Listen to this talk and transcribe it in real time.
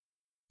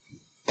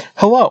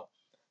Hello.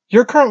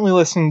 You're currently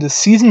listening to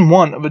Season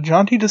 1 of a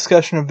jaunty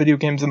discussion of video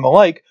games and the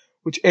like,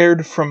 which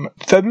aired from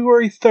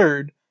February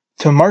 3rd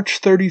to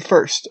March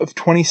 31st of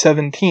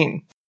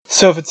 2017.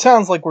 So if it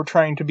sounds like we're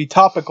trying to be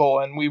topical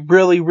and we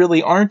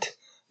really aren't,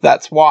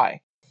 that's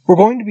why. We're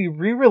going to be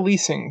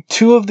re-releasing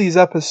 2 of these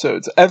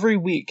episodes every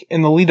week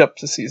in the lead up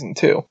to Season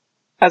 2.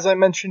 As I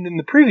mentioned in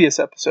the previous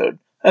episode,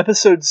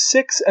 episodes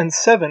 6 and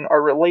 7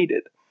 are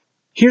related.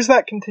 Here's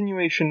that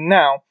continuation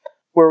now,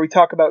 where we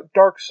talk about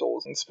Dark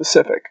Souls in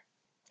specific.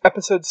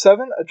 Episode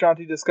 7, a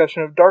jaunty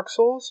discussion of Dark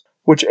Souls,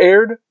 which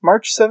aired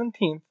March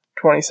 17th,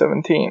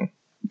 2017.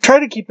 Try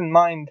to keep in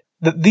mind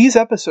that these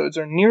episodes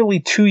are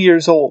nearly 2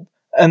 years old,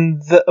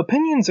 and the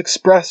opinions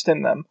expressed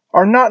in them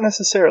are not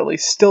necessarily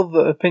still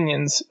the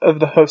opinions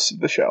of the hosts of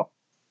the show.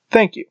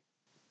 Thank you.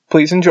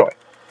 Please enjoy.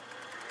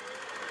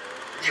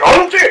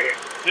 Jaunty,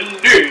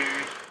 indeed.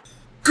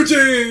 Good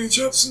day,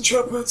 chaps and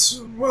chapettes,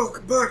 and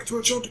welcome back to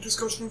a jaunty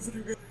discussion of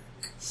video games.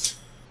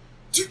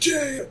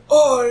 Today,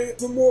 I,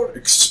 the more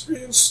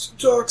experienced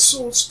Dark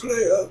Souls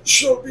player,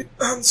 shall be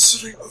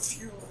answering a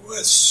few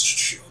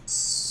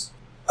questions,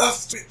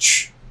 after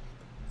which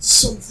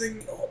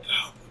something odd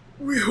happened.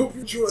 We hope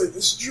you enjoy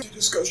this jaunty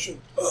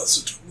discussion as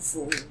it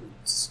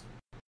unfolds.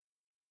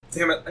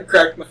 Damn it, I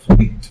cracked my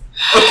phone.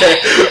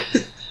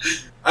 Okay.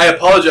 I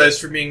apologize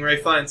for being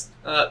Ray Fiennes.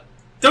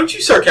 Don't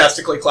you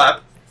sarcastically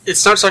clap?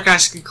 It's not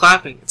sarcastically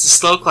clapping, it's a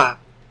slow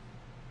clap.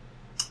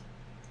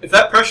 If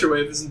that pressure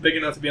wave isn't big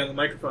enough to be on the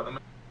microphone, I'm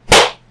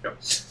go.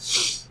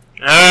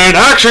 And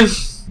action!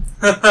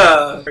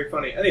 Very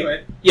funny.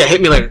 Anyway. Yeah,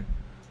 hit me later.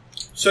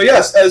 So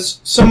yes, as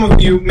some of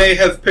you may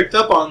have picked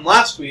up on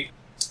last week,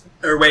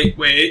 or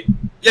wait.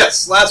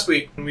 Yes, last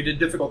week when we did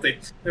difficulty.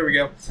 There we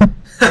go.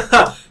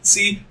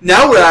 See,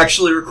 now we're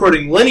actually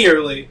recording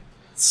linearly.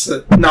 It's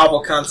a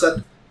novel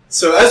concept.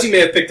 So as you may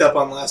have picked up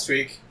on last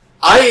week,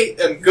 I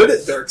am good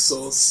at Dark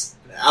Souls,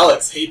 and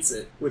Alex hates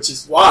it, which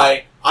is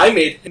why I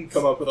made him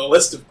come up with a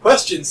list of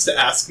questions to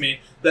ask me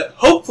that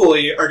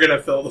hopefully are going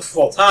to fill the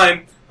full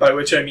time, by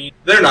which I mean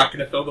they're not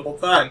going to fill the full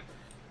time.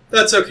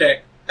 That's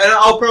okay. And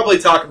I'll probably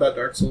talk about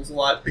Dark Souls a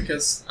lot,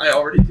 because I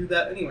already do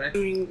that anyway. I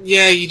mean,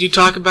 yeah, you do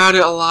talk about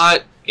it a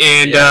lot,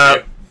 and,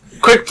 Yeah,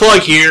 quick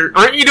plug here,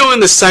 aren't you doing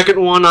the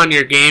second one on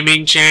your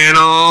gaming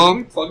channel?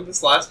 Did we plug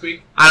this last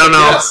week? I don't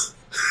know. Yes.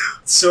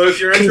 So if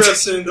you're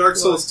interested in Dark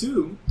Souls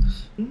 2...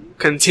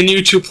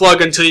 Continue to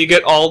plug until you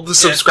get all the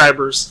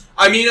subscribers.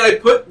 I mean, I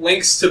put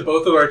links to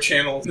both of our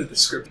channels in the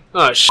description.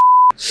 Oh,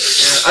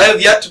 Yeah, I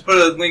have yet to put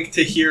a link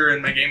to here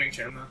in my gaming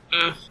channel.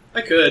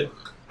 I could.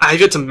 I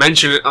get to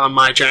mention it on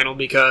my channel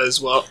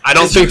because, well, I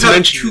don't think to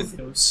mention it.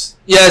 Videos.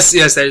 Yes,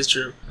 that is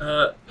true.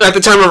 At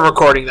the time of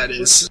recording, that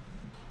is.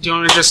 Do you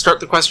want to just start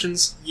the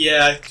questions?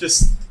 Yeah,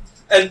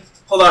 and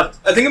hold on.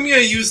 I think I'm going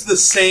to use the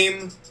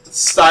same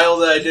style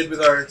that I did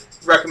with our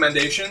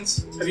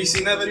recommendations. Have you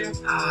seen that video?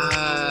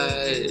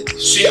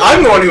 See,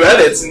 I'm the one who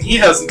edits, and he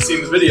hasn't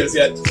seen the videos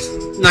yet.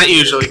 Not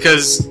usually,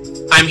 because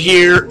I'm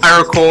here, I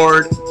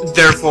record,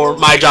 therefore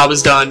my job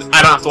is done.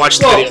 I don't have to watch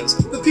the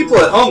videos. The people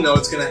at home know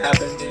what's going to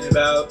happen in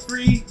about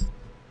 3,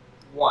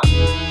 1.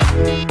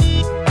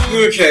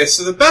 Okay,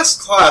 so the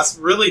best class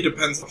really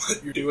depends on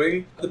what you're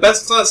doing. The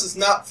best class is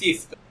not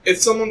Thief. If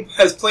someone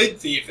has played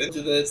Thief and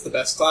that it's the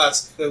best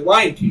class, they're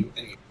lying to you.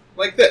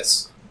 Like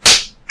this.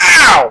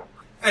 Ow!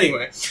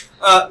 Anyway,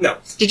 no.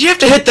 Did you have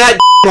to hit that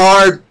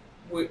hard?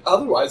 Wait,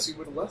 otherwise you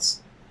would have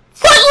listened.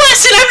 What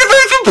lesson? I've never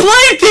even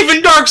played Thief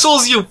in Dark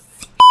Souls, you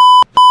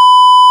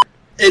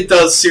It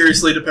does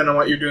seriously depend on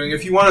what you're doing.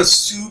 If you want a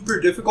super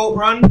difficult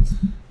run,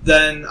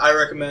 then I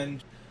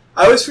recommend...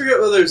 I always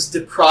forget whether it's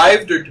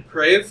deprived or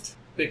depraved,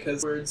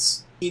 because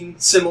words mean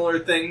similar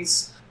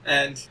things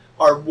and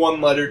are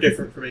one letter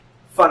different from each.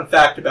 Fun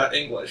fact about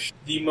English.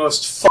 The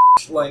most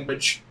f***ed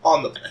language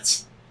on the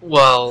planet.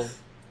 Well,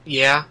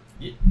 yeah.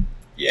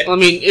 Yeah. I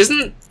mean,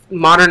 isn't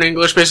modern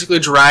English basically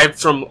derived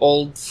from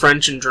old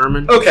French and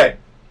German? Okay.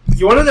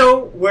 You want to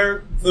know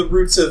where the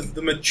roots of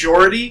the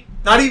majority,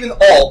 not even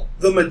all,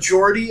 the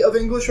majority of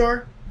English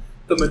are?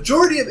 The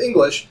majority of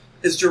English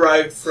is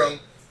derived from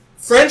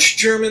French,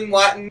 German,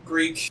 Latin,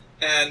 Greek,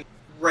 and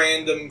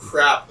random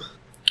crap.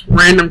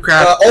 Random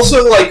crap.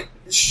 Also, like,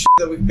 shit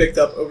that we've picked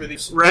up over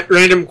these...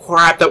 Random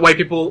crap that white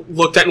people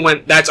looked at and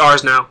went, that's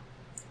ours now.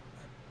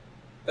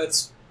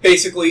 That's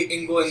basically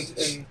England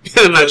in...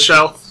 In a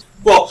nutshell.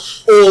 Well,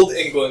 old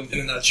England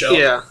in a nutshell.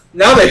 Yeah.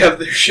 Now they have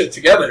their shit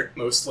together,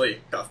 mostly.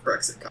 Off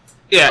Brexit.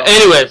 Yeah,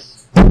 anyway.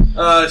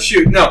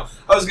 No.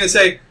 I was gonna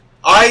say,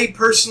 I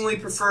personally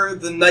prefer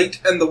the Knight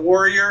and the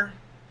Warrior,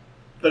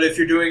 but if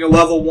you're doing a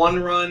level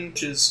 1 run,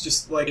 which is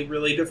just like a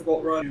really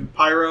difficult run, do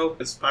Pyro,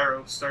 because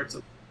Pyro starts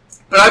it.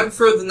 But I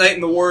prefer the Knight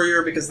and the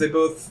Warrior because they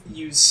both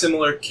use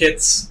similar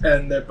kits,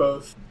 and they're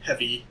both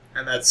heavy,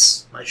 and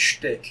that's my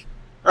shtick.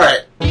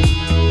 Alright.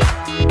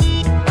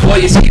 Well,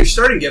 you see, your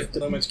starting gift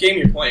to how much game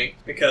you're playing,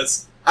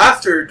 because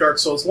after Dark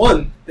Souls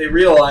 1, they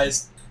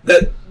realized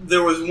that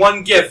there was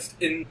one gift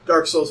in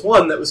Dark Souls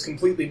 1 that was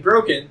completely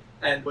broken,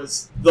 and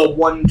was the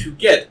one to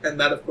get, and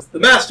that, of course, the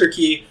Master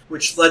Key,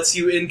 which lets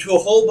you into a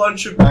whole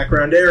bunch of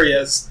background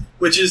areas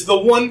which is the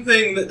one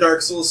thing that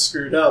Dark Souls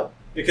screwed up,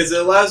 because it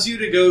allows you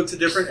to go to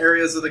different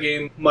areas of the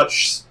game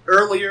much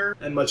earlier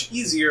and much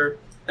easier,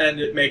 and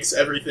it makes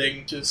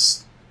everything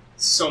just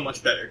so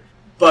much better.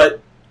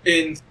 But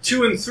in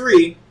 2 and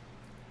 3,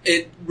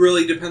 it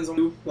really depends on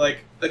who. Like,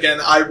 again,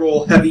 I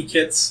roll heavy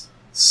kits,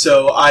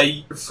 so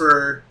I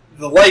prefer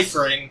the life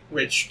ring,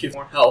 which gives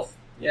more health.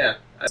 Yeah,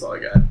 that's all I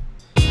got.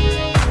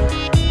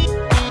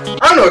 I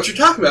don't know what you're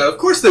talking about. Of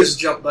course there's a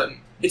jump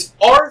button. It's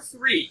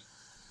R3.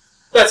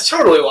 That's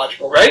totally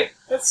logical, right?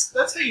 That's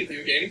how you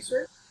do games,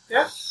 right?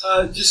 Yeah?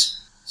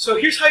 So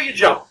here's how you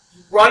jump.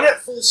 You run at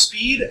full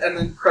speed and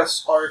then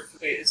press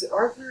R3. Wait, is it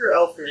R3 or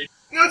L3?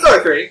 No, it's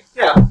R3.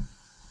 Yeah.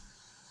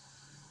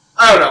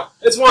 I don't know.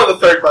 It's one of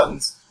the third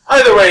buttons.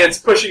 Either way, it's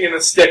pushing in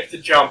a stick to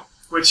jump,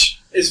 which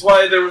is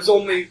why there was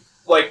only,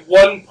 like,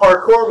 one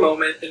parkour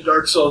moment in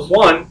Dark Souls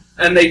 1,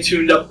 and they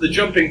tuned up the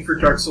jumping for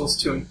Dark Souls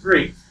 2 and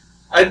 3.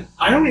 I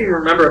don't even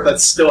remember if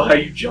that's still how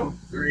you jump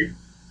 3.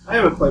 I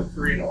haven't played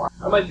 3 in a while.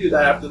 I might do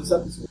that after this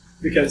episode,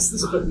 because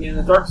this put me in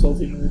a Dark Souls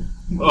mood.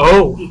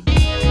 Oh.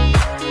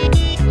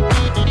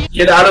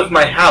 Get out of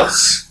my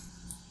house.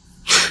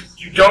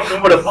 You don't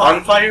know what a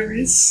bonfire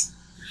is?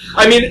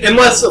 I mean,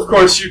 unless, of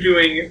course, you're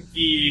doing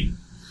the...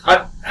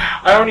 I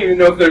don't even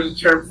know if there's a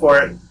term for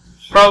it.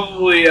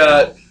 Probably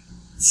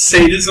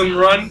sadism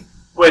run,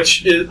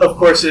 which, of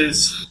course,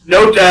 is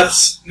no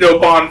deaths, no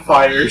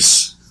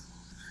bonfires.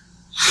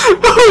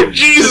 Oh,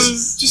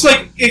 Jesus! Just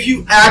like, if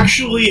you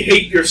actually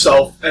hate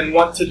yourself and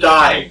want to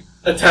die,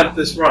 attempt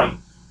this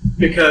run.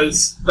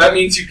 Because that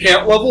means you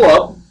can't level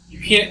up, you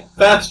can't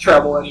fast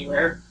travel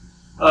anywhere.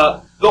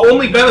 The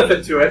only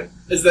benefit to it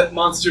is that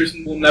monsters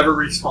will never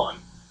respawn.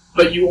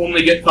 But you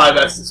only get 5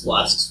 Estus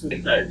Blasts for the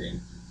entire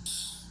game.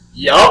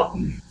 Yup.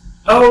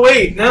 Oh,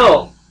 wait,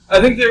 no. I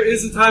think there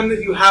is a time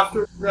that you have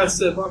to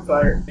rest at a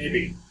bonfire.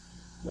 Maybe.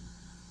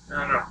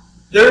 I don't know.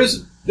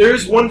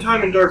 There's one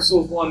time in Dark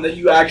Souls 1 that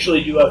you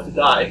actually do have to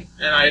die,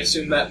 and I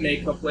assume that may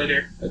come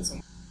later at some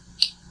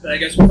point. But I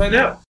guess we'll find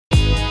out.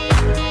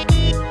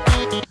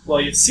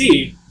 Well, you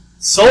see,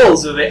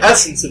 souls are the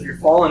essence of your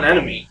fallen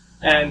enemy.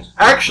 And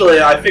actually,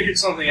 I figured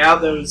something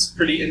out that was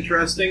pretty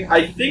interesting.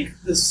 I think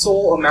the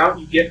soul amount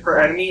you get per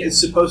enemy is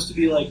supposed to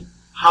be like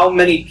how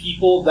many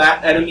people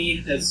that enemy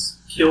has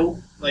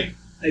killed, like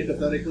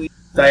hypothetically,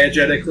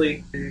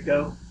 diegetically. There you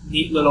go.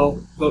 Neat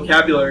little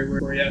vocabulary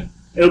word for you.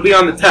 It'll be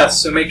on the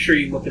test, so make sure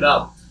you look it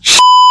up.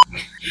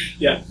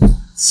 Yeah.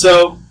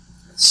 So,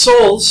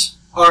 souls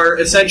are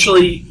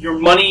essentially your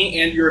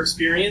money and your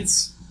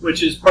experience,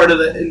 which is part of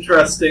the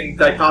interesting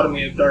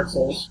dichotomy of Dark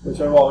Souls,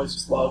 which I've always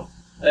just loved.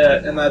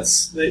 And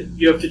that's that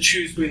you have to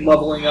choose between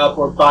leveling up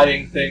or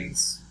buying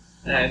things.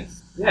 And,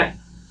 yeah.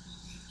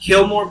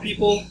 Kill more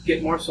people,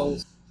 get more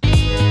souls.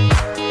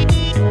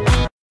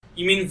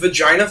 You mean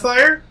vagina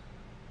fire?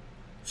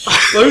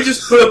 Let me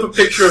just put up a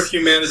picture of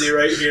humanity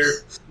right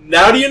here.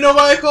 Now do you know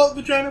why I call it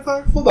vagina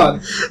fire? Hold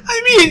on.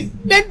 I mean,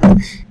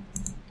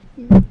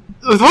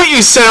 with what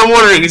you said, I'm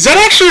wondering, is that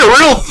actually a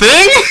real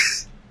thing?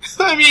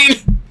 I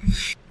mean,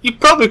 you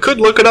probably could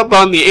look it up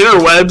on the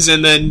interwebs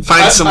and then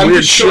find some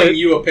weird shit. I'm showing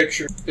you a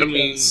picture. I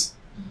mean,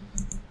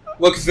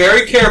 look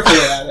very carefully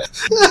at it,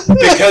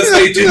 because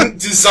they didn't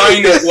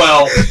design it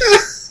well.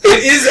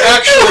 It is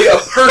actually a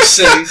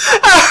person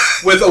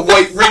with a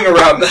white ring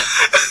around them,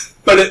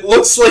 but it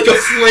looks like a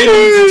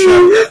flaming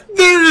vagina.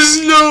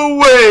 There's no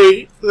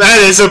way that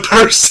is a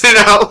person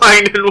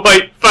outlined in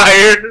white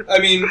fire. I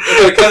mean,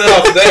 if I cut it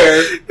off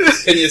there,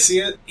 can you see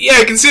it? Yeah,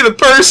 I can see the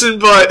person,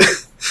 but...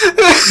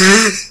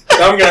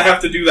 I'm gonna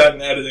have to do that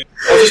in editing.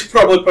 I'll just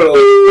probably put a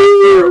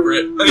little over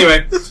it.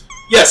 Anyway,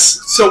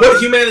 yes, so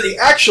what humanity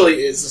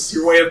actually is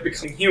your way of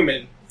becoming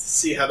human, to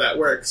see how that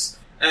works.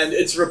 And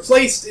it's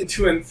replaced in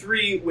 2 and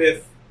 3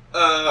 with,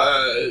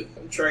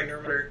 I'm trying to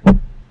remember.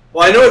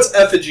 Well, I know it's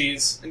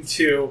effigies in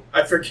 2.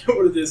 I forget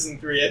what it is in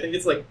 3. I think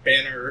it's like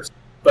banners.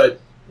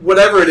 But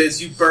whatever it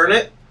is, you burn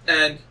it.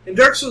 And in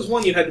Dark Souls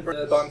 1, you had to burn it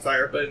at a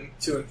bonfire, but in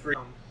 2 and 3...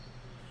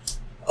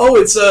 Oh,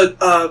 it's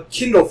a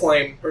Kindle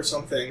Flame or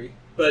something.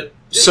 But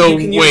so, you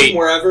can use it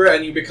wherever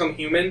and you become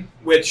human,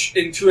 which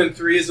in 2 and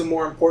 3 is a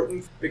more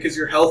important because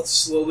your health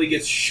slowly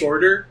gets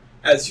shorter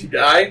as you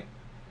die,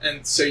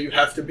 and so you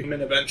have to be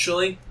human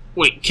eventually.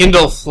 Wait,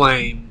 Kindle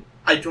Flame.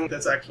 I don't think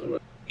that's actually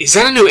what... Is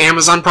that a new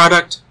Amazon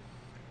product?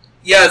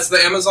 Yeah, it's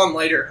the Amazon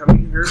lighter.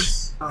 Haven't you heard?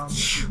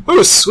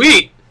 Oh,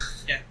 sweet!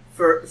 Yeah,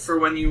 for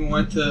when you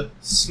want to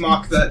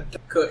smock that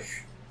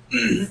kush.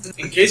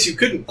 In case you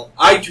couldn't,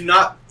 I do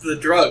not the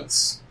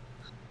drugs.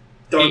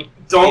 Don't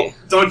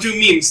do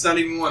memes, not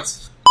even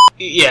once.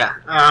 Yeah.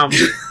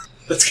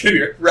 That's gonna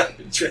be a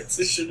rapid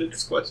transition to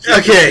this question.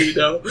 Okay. You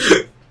know.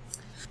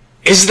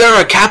 Is there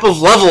a cap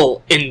of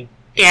level in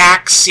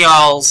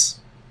Axials?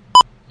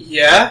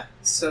 Yeah,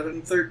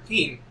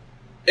 713.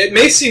 It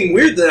may seem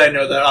weird that I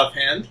know that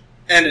offhand,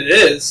 and it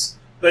is,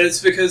 but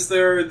it's because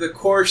they're the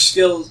core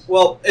skills.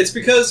 Well, it's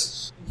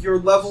because your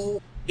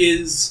level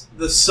is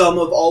the sum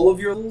of all of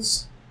your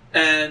levels,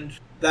 and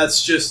that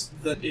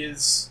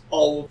is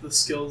all of the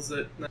skills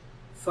that...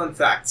 Fun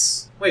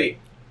facts. Wait,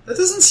 That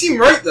doesn't seem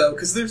right, though,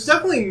 because there's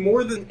definitely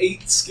more than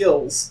 8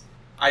 skills,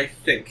 I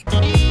think.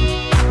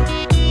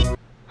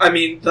 I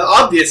mean, the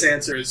obvious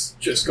answer is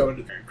just go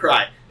into there and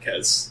cry,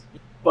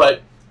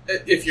 but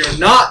if you're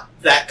not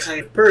that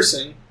kind of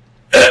person...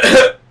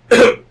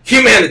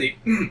 humanity!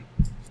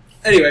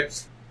 Anyway,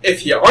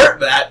 if you aren't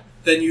that,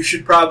 then you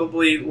should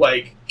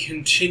probably,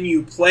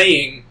 continue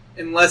playing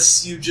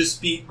unless you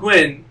just beat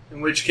Gwyn,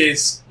 in which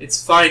case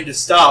it's fine to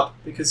stop,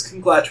 because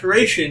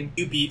congratulations,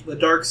 you beat the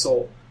Dark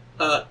Soul.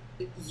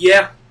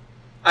 Yeah.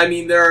 I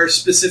mean, there are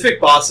specific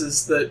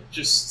bosses that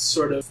just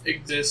sort of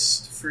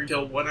exist for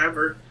till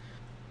whenever.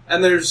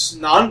 And there's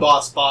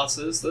non-boss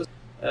bosses. Those,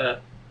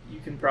 you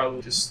can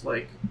probably just,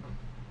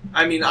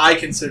 I mean, I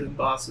consider them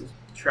bosses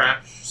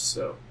trash,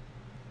 so...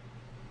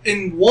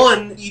 In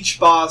 1, each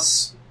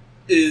boss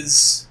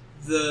is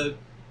the...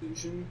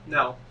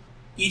 No.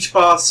 Each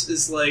boss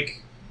is,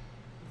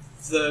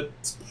 the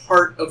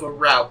part of a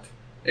route,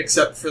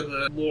 except for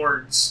the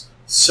lords.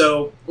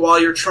 So,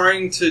 while you're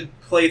trying to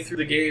play through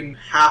the game, you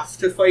have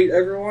to fight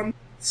everyone,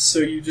 so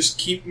you just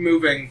keep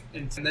moving,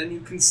 and then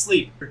you can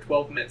sleep for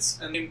 12 minutes,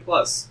 and Game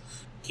Plus.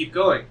 Keep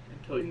going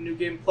until you New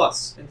Game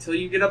Plus, until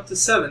you get up to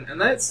 7, and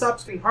then it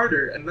stops getting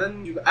harder, and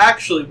then you've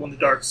actually won the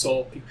Dark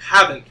Soul. If you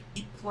haven't,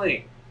 keep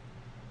playing.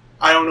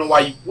 I don't know why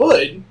you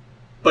would,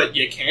 but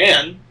you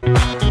can.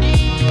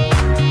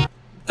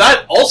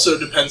 That also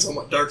depends on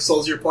what Dark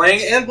Souls you're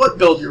playing and what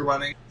build you're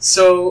running.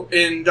 So,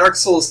 in Dark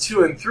Souls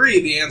 2 and 3,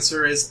 the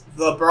answer is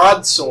the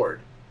Broadsword.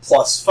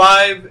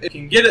 +5, if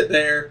you can get it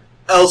there,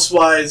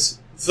 elsewise,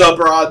 the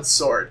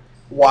Broadsword.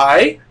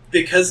 Why?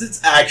 Because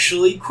it's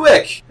actually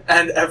quick,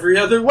 and every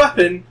other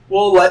weapon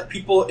will let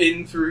people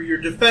in through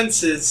your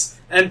defenses,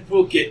 and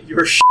will get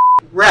your shit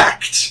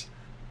wrecked.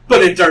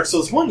 But in Dark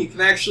Souls 1, you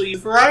can actually use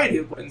a variety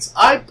of weapons.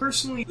 I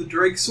personally use the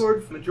Drake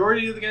Sword for the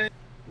majority of the game.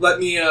 Let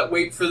me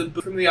wait for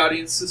from the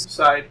audience to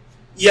decide.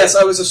 Yes,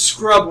 I was a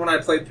scrub when I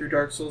played through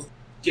Dark Souls.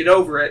 Get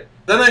over it.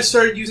 Then I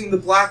started using the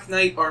Black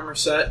Knight armor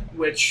set,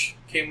 which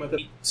came with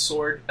a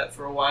sword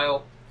for a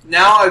while.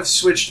 Now I've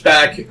switched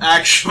back,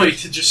 actually,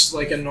 to just,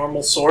 a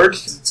normal sword,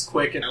 because it's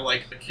quick and I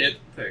like the kit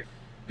thing.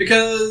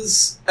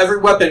 Because every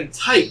weapon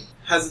type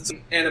has its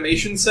own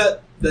animation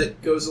set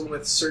that goes along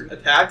with certain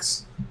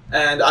attacks,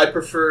 and I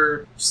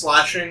prefer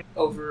slashing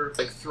over,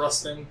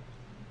 thrusting.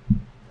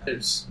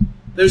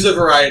 There's a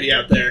variety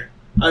out there.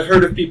 I've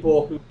heard of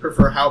people who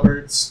prefer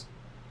halberds.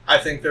 I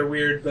think they're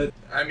weird, but,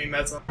 I mean,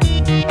 that's not...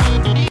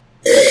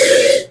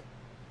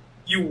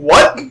 You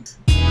what?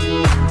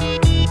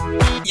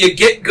 You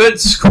get good,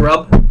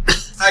 scrub.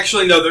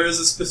 Actually, no, there is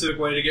a specific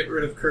way to get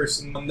rid of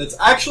curse, and that's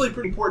actually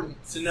pretty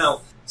important to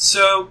know.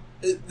 So,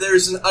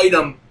 there's an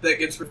item that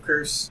gets rid of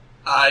curse.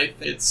 I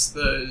think it's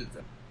the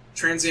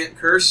transient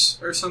curse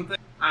or something.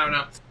 I don't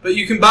know. But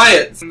you can buy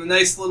it from the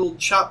nice little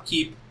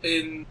shopkeep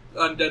in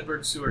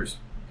Undeadburg Sewers.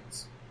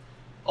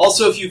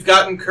 Also, if you've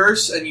gotten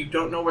curse and you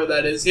don't know where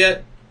that is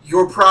yet,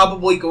 you're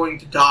probably going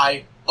to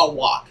die a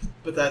lot.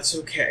 But that's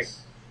okay.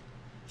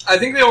 I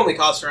think they only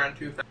cost around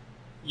 2,000.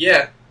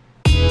 Yeah.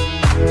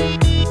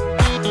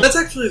 That's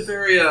actually a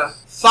very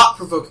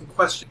thought-provoking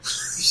question. You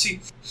see,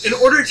 in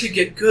order to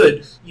get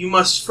good, you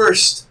must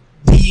first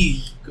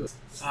be good.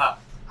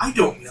 I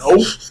don't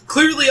know.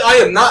 Clearly, I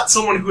am not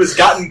someone who has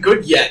gotten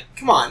good yet.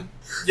 Come on.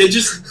 You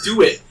just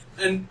do it.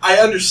 And I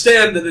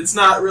understand that it's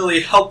not really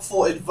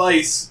helpful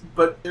advice,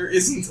 but there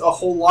isn't a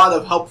whole lot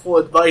of helpful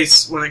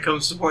advice when it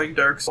comes to playing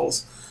Dark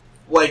Souls.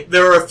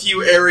 There are a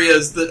few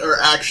areas that are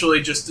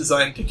actually just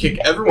designed to kick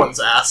everyone's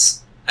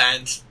ass,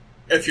 and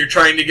if you're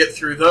trying to get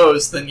through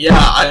those, then yeah,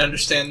 I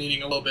understand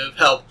needing a little bit of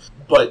help.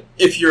 But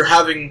if you're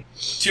having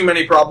too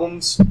many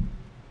problems,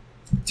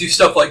 do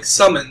stuff like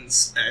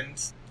summons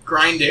and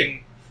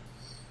grinding.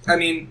 I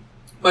mean,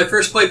 my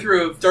first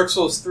playthrough of Dark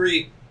Souls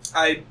 3,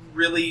 I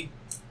really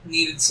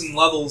needed some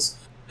levels,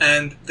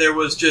 and there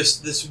was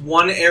just this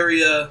one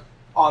area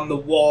on the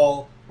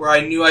wall where I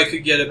knew I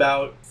could get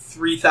about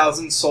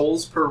 3,000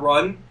 souls per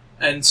run,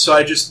 and so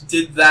I just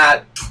did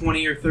that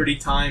 20 or 30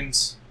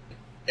 times.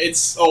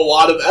 It's a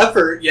lot of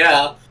effort,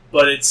 yeah,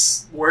 but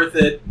it's worth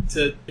it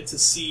to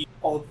see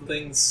all of the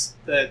things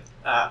that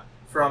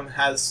From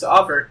has to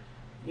offer.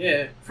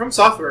 Yeah, From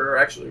Software are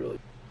actually really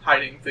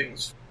hiding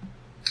things.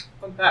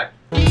 Fun fact.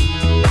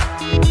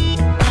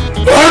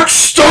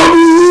 Backstab!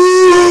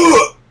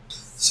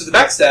 So the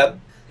backstab,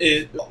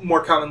 is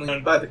more commonly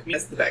known by the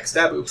community as the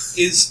backstab,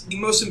 is the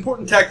most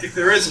important tactic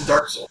there is in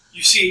Dark Souls.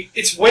 You see,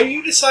 it's when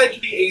you decide to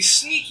be a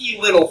sneaky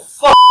little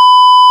fuck,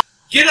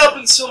 get up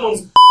in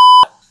someone's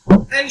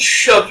and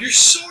shove your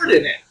sword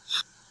in it.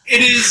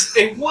 It is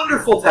a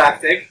wonderful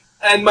tactic,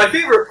 and my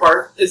favorite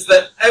part is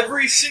that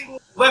every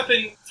single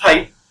weapon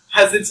type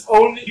has its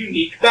own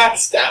unique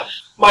backstab.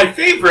 My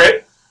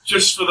favorite,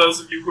 just for those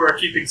of you who are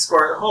keeping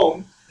score at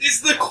home,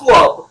 is the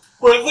club,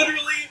 where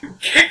literally you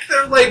kick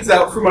their legs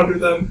out from under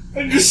them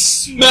and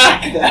just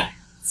smack them.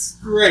 It's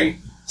great.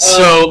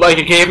 So, like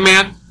a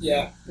caveman?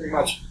 Yeah, pretty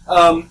much.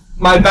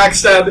 My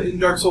backstab in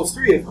Dark Souls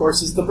 3, of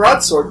course, is the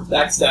broadsword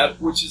backstab,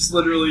 which is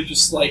literally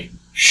just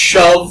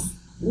shove,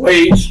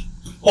 wait,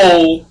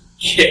 pull,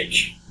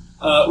 kick.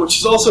 which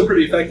is also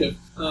pretty effective.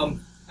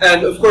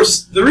 And, of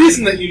course, the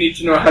reason that you need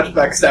to know how to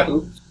backstab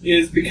Boo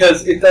is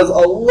because it does a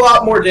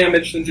lot more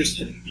damage than just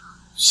hitting people.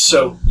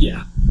 So,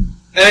 yeah.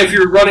 And if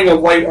you're running a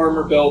light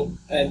armor build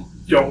and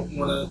don't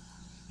want to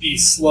be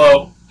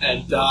slow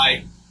and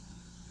die,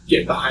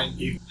 get behind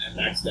people and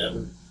backstab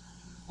them.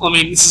 Well, I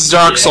mean, this is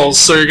Dark Souls,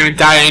 so you're going to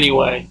die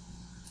anyway.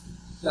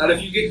 Not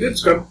if you get good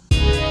scrub.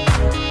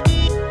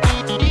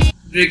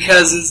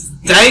 Because it's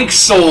Dank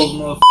Souls,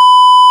 motherfucker.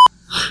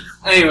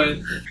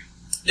 Anyway,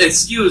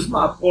 excuse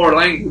my poor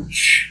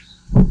language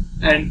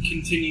and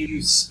continue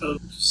use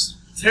of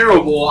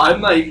terrible.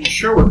 I'm not even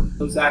sure what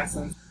those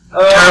accents.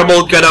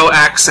 Terrible ghetto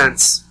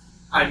accents.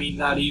 I mean,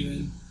 not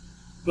even.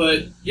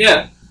 But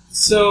yeah.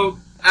 So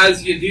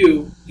as you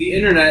do, the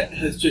internet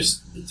has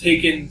just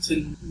taken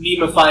to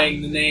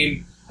memifying the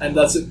name, and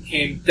thus it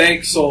became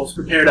Dank Souls.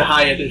 Prepare to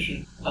High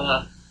Edition.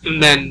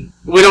 And then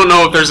we don't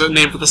know if there's a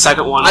name for the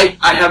second one.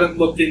 I haven't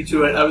looked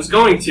into it. I was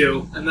going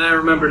to, and then I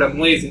remembered I'm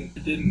lazy. I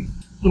didn't.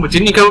 But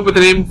didn't you come up with a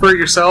name for it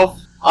yourself?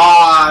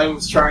 I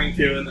was trying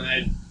to, and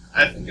then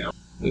I think I...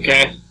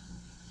 Okay.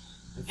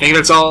 I think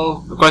that's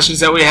all the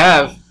questions that we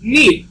have.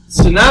 Neat.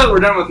 So now that we're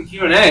done with the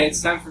Q&A,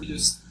 it's time for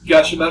just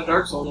gush about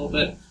Dark Souls a little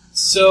bit.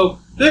 So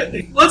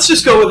let's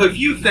just go with a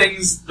few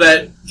things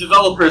that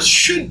developers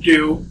should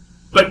do,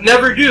 but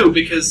never do,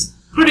 because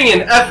putting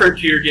in effort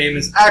to your game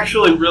is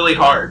actually really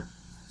hard.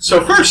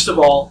 So first of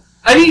all,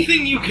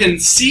 anything you can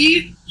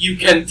see, you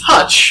can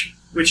touch,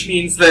 which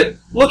means that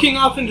looking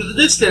off into the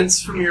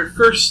distance from your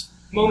first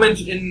moment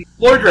in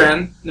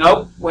Lordran...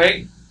 No,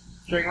 wait.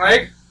 String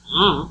leg?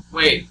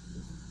 Wait.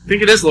 I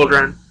think it is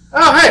Lordran.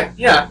 Oh, hey!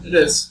 Yeah, it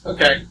is.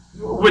 Okay.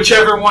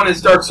 Whichever one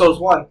is Dark Souls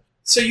 1.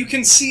 So you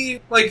can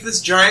see, like,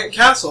 this giant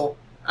castle.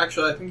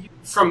 Actually, I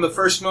think from the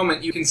first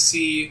moment you can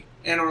see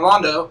Anne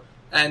Orlando,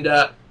 and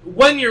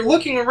when you're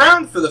looking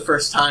around for the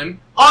first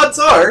time, odds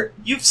are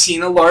you've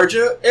seen a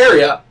larger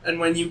area, and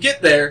when you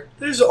get there,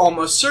 there's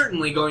almost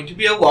certainly going to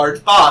be a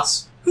large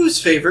boss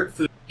whose favorite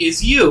food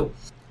is you.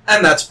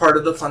 And that's part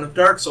of the fun of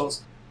Dark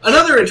Souls.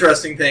 Another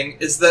interesting thing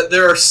is that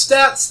there are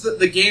stats that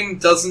the game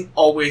doesn't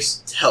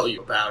always tell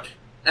you about.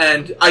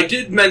 And I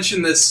did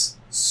mention this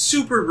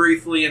super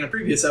briefly in a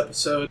previous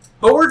episode,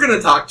 but we're going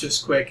to talk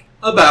just quick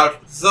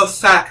about the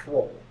fat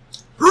roll.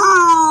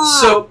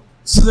 So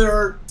there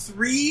are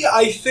 3,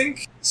 I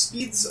think,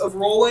 speeds of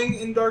rolling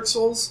in Dark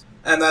Souls,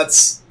 and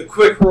that's the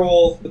quick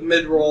roll, the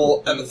mid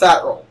roll, and the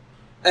fat roll.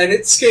 And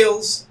it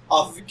scales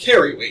off of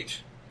carry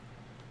weight,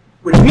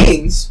 which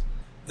means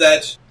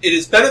that it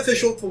is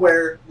beneficial to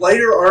wear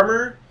lighter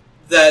armor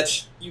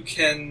that you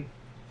can,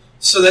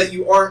 so that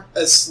you aren't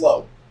as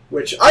slow.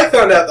 Which I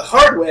found out the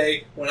hard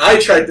way when I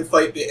tried to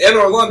fight the Anne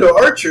Orlando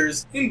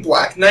archers in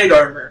Black Knight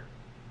armor.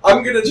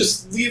 I'm gonna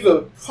just leave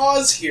a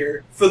pause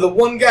here for the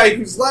one guy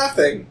who's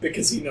laughing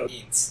because he knows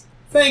means.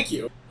 Thank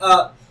you.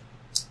 Now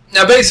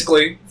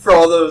basically, for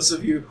all those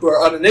of you who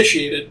are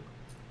uninitiated,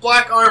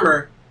 Black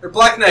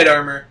Knight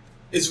armor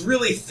is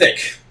really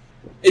thick.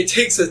 It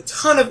takes a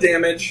ton of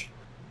damage,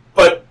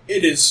 but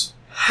it is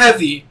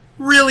heavy,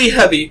 really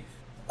heavy.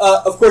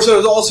 Of course, I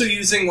was also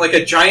using like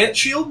a giant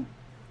shield.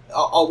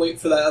 I'll wait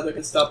for that other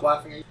to stop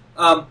laughing.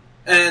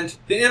 And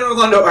the Anne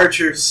Orlando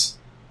archers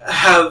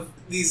have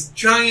these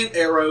giant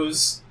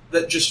arrows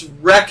that just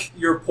wreck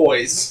your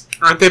poise.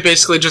 Aren't they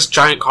basically just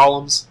giant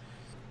columns?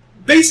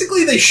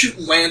 Basically, they shoot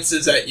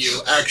lances at you,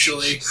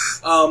 actually.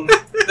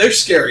 They're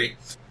scary.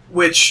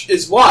 Which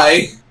is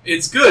why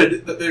it's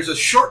good that there's a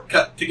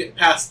shortcut to get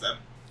past them.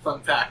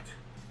 Fun fact.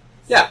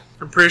 Yeah.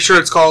 I'm pretty sure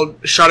it's called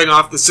shutting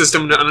off the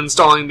system and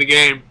uninstalling the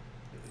game.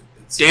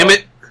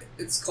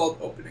 It's called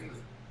opening.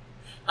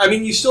 I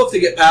mean, you still have to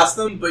get past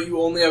them, but you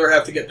only ever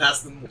have to get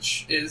past them,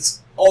 which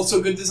is also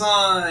good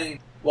design.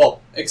 Well,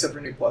 except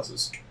for New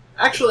Pluses.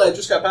 Actually, I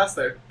just got past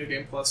there. New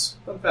Game Plus.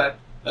 Fun fact.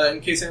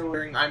 In case anyone's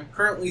wondering, I'm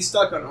currently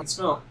stuck on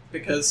Smell,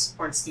 because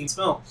Ornstein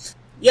Smell.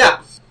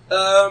 Yeah.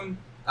 I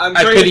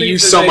pity you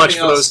so much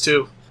for those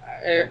two.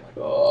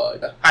 Oh my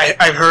god.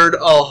 I've heard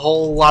a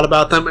whole lot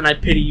about them, and I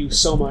pity you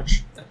so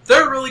much.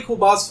 They're a really cool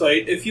boss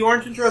fight. If you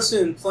aren't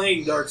interested in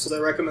playing Dark Souls, I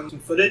recommend some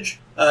footage.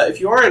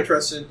 If you are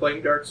interested in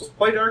playing Dark Souls,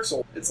 play Dark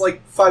Souls. It's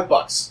like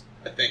 $5,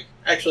 I think.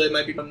 Actually, it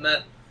might be more than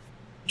that.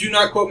 Do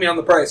not quote me on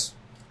the price.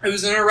 It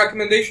was in our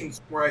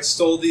recommendations, where I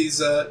stole these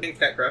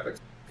in-cat graphics,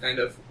 kind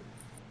of.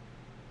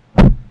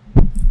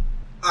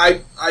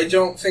 I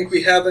don't think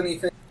we have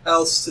anything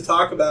else to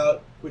talk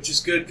about, which is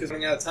good because we're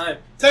running out of time.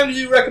 Time to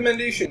do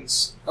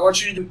recommendations. I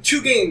want you to do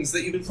 2 games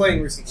that you've been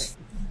playing recently.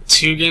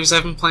 2 games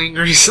I've been playing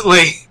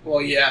recently?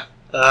 Well, yeah.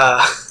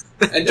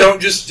 And don't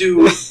just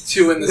do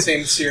 2 in the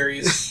same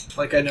series,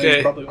 like I know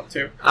you probably want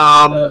to.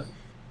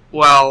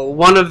 Well,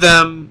 one of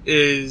them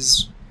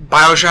is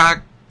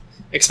BioShock,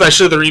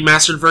 especially the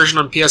remastered version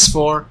on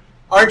PS4.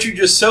 Aren't you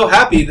just so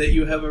happy that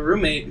you have a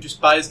roommate who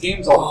just buys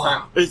games all the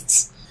time?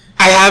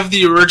 I have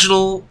the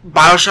original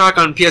BioShock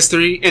on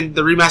PS3 and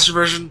the remastered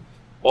version.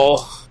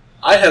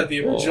 I have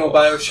the original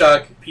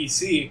BioShock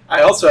PC.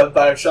 I also have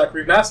BioShock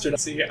Remastered on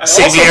PC. I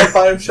Same also here. have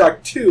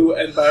BioShock 2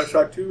 and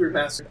BioShock 2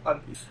 Remastered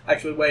on PC.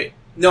 Actually, wait.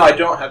 No, I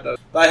don't have those.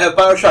 But I have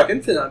Bioshock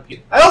Infinite on PS.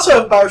 I also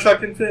have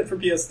Bioshock Infinite for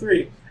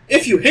PS3.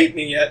 If you hate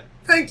me yet,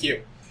 thank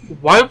you.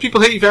 Why would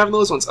people hate you for having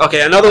those ones?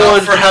 Okay, another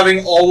one for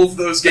having all of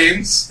those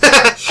games.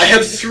 I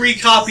have 3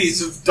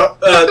 copies of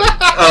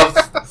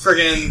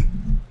friggin'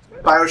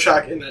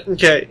 Bioshock Infinite.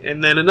 Okay,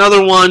 and then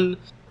another one.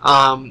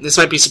 This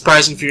might be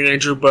surprising for you,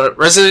 Andrew, but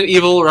Resident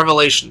Evil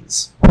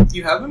Revelations.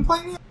 You have been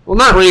playing it? Well,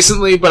 not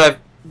recently, but I've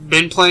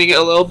been playing it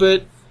a little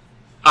bit.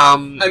 I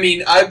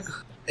mean,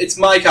 it's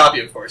my copy,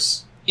 of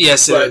course.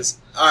 Yes, it is.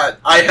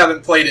 I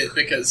haven't played it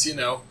because, you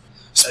know...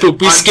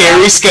 Spooky,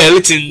 scary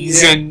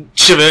skeletons and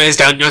shivers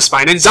down your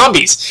spine and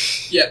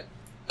zombies. Yeah.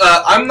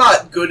 I'm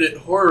not good at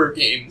horror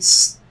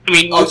games. I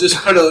mean... I'll just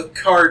put a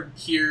card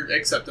here,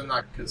 except I'm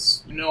not,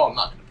 because you know I'm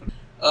not going to put it.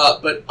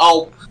 But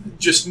I'll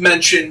just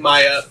mention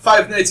my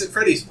Five Nights at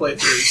Freddy's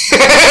playthroughs.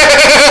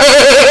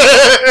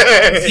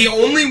 The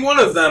only one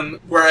of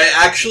them where I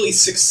actually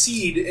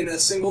succeed in a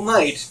single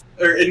night,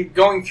 or in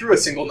going through a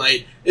single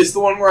night, is the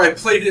one where I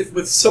played it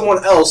with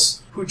someone else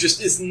who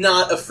just is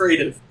not afraid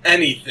of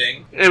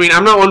anything. I mean,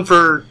 I'm not one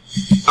for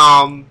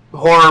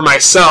horror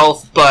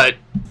myself, but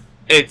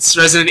it's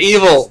Resident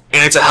Evil,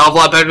 and it's a hell of a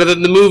lot better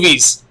than the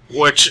movies,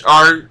 which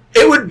are...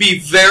 It would be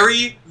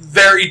very,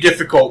 very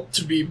difficult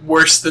to be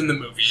worse than the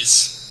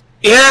movies.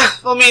 Yeah,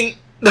 I mean,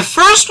 the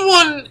first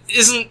one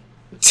isn't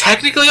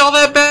technically all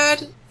that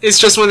bad. It's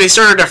just when they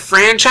started to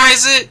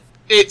franchise it,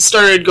 it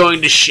started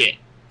going to shit.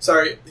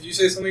 Sorry, did you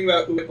say something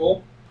about Uwe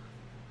Boll?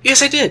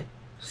 Yes, I did.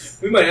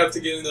 We might have to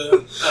get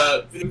into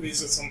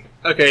movies at some...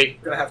 Okay.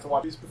 We're going to have to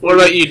watch these before. What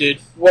about you, dude?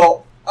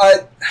 Well,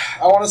 I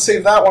want to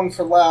save that one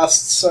for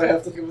last, so I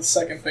have to give a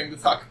second thing to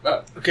talk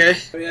about. Okay.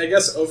 I mean, I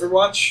guess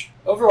Overwatch.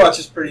 Overwatch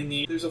is pretty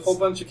neat. There's a whole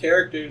bunch of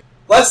characters.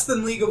 Less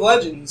than League of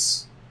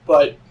Legends,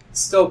 but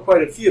still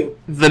quite a few.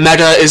 The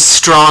meta is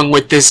strong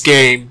with this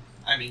game.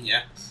 I mean,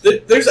 yeah.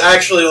 There's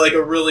actually, like,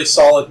 a really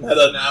solid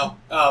meta now.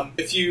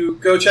 If you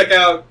go check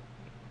out...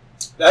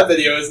 That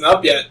video isn't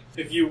up yet.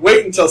 If you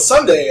wait until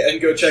Sunday and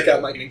go check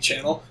out my gaming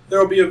channel, there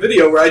will be a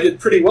video where I did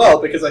pretty well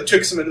because I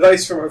took some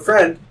advice from a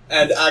friend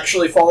and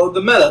actually followed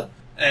the meta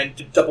and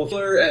did double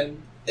killer,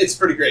 and it's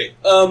pretty great.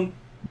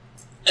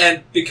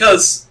 And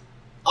because,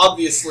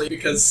 obviously,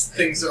 because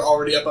things are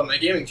already up on my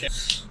gaming channel,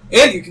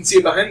 and you can see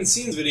a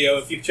behind-the-scenes video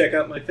if you check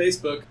out my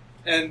Facebook,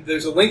 and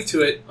there's a link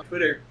to it on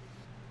Twitter,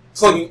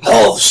 plugging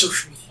all the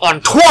social media.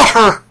 On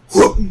Twitter!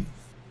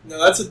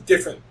 No, that's a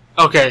different...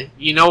 Okay,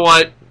 you know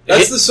what?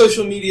 That's the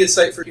social media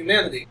site for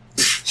humanity.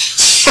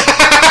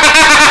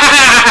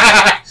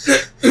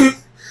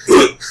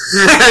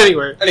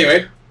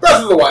 Anyway,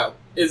 Breath of the Wild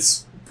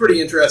is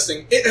pretty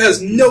interesting. It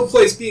has no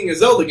place being a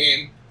Zelda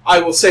game.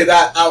 I will say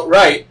that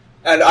outright,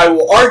 and I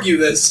will argue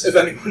this if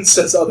anyone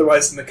says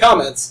otherwise in the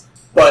comments,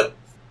 but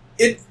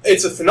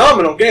it's a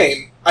phenomenal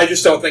game. I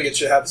just don't think it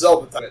should have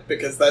Zelda on it,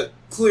 because that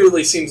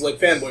clearly seems like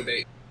fanboy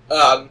bait.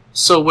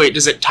 So wait,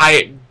 does it tie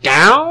it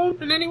down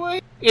in any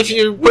way? If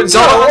you put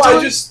Zelda No, onto I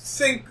it? just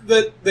think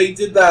that they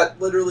did that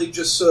literally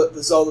just so that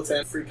the Zelda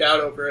fans freak out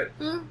over it.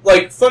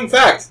 Like, fun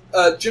fact,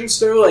 Jim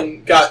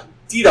Sterling got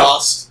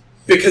DDoSed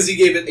because he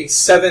gave it a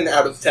 7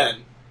 out of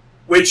 10,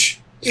 which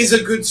is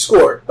a good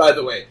score, by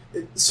the way.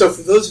 So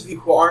for those of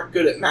you who aren't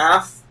good at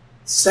math,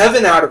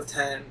 7 out of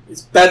 10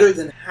 is better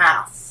than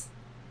half.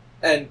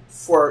 And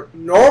for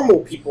normal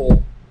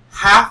people,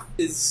 half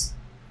is...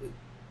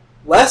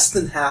 less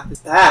than half is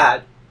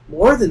bad.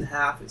 More than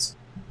half is...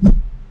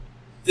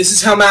 This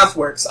is how math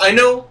works. I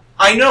know.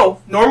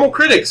 Normal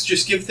critics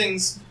just give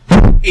things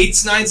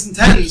 8s, 9s, and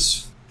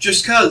 10s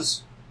just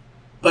 'cause.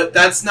 But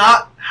that's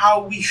not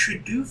how we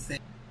should do things.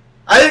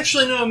 I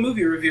actually know a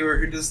movie reviewer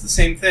who does the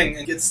same thing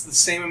and gets the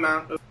same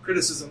amount of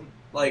criticism.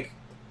 Like,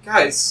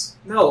 guys,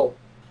 no.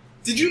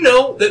 Did you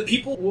know that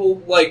people will,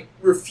 like,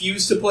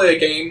 refuse to play a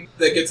game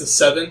that gets a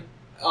 7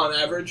 on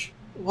average?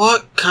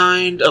 What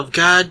kind of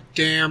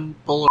goddamn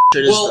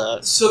bullshit is that?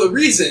 So the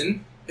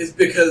reason is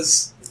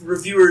because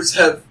reviewers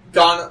have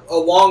gone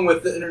along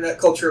with the internet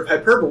culture of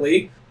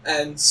hyperbole,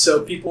 and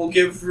so people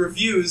give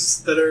reviews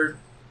that are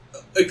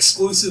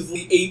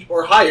exclusively 8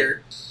 or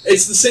higher.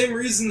 It's the same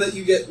reason that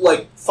you get,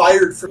 like,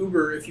 fired from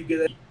Uber if you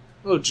get a...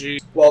 Oh,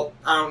 geez. Well,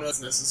 I don't know if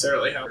that's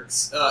necessarily how it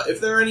works.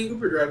 If there are any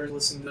Uber drivers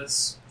listening to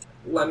this,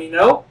 let me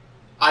know.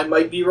 I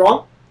might be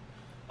wrong.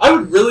 I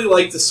would really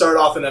like to start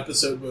off an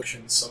episode with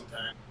questions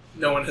sometime.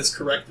 No one has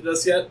corrected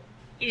us yet.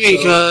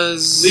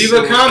 Because... So leave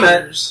a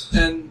comment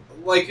and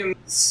like and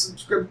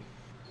subscribe.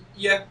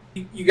 Yeah,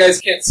 you guys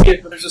can't see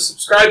it, but there's a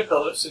subscribe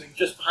pillow sitting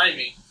just behind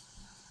me.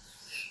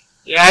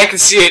 Yeah, I can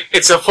see it.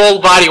 It's a full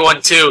body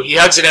one, too. He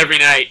hugs it every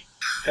night.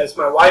 Has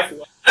my wife.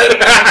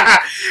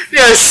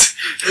 Yes,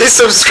 he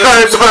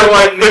subscribes my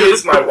wife.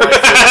 Is my wife.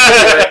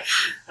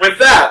 With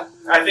that,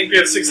 I think we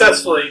have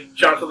successfully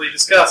jauntily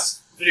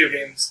discussed video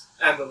games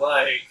and the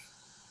like.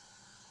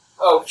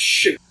 Oh,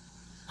 shoot.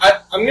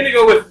 I'm going to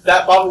go with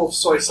that bottle of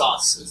soy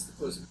sauce as the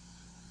closing.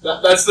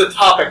 That's the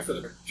topic for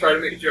the... Try to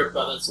make a joke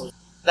about that soy sauce.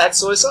 That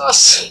soy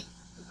sauce?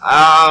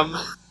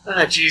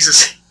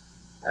 Jesus.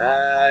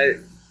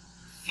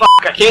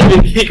 Fuck, I can't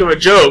even think of a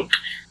joke.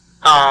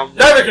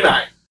 Neither can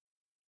I.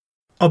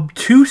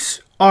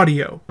 Obtuse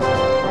audio.